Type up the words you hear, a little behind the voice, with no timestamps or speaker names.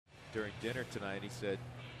during dinner tonight. He said,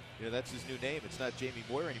 you know, that's his new name. It's not Jamie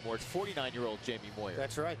Moyer anymore. It's 49-year-old Jamie Moyer.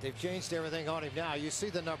 That's right. They've changed everything on him now. You see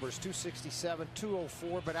the numbers, 267,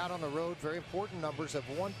 204, but out on the road, very important numbers of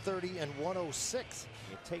 130 and 106.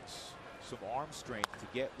 It takes some arm strength to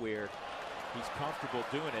get where he's comfortable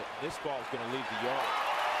doing it. This ball is going to leave the yard.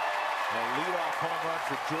 A leadoff home run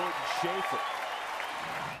for Jordan Schaefer.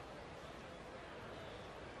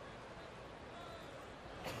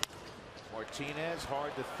 Martinez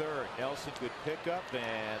hard to third. Nelson good pickup,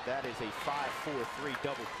 and that is a 5-4-3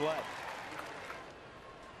 double play.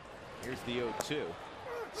 Here's the 0-2.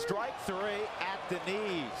 Strike three at the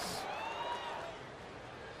knees.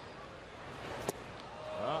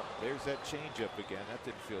 Oh, there's that changeup again. That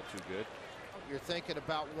didn't feel too good. You're thinking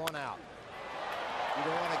about one out. You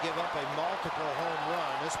don't want to give up a multiple home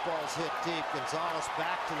run. This ball's hit deep. Gonzalez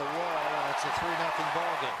back to the wall, and it's a 3-0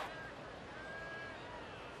 ball game.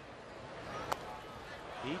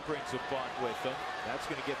 He brings a bunt with him. That's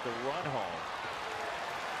going to get the run home.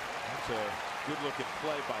 That's a good-looking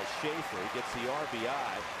play by Schaefer. He gets the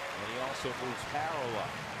RBI, and he also moves Harrell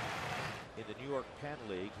up. In the New York Penn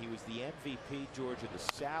League, he was the MVP, George, of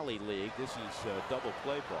the Sally League. This is a double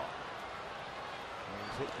play ball. And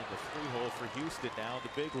he's hitting in the 3-hole for Houston now in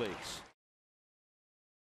the big leagues.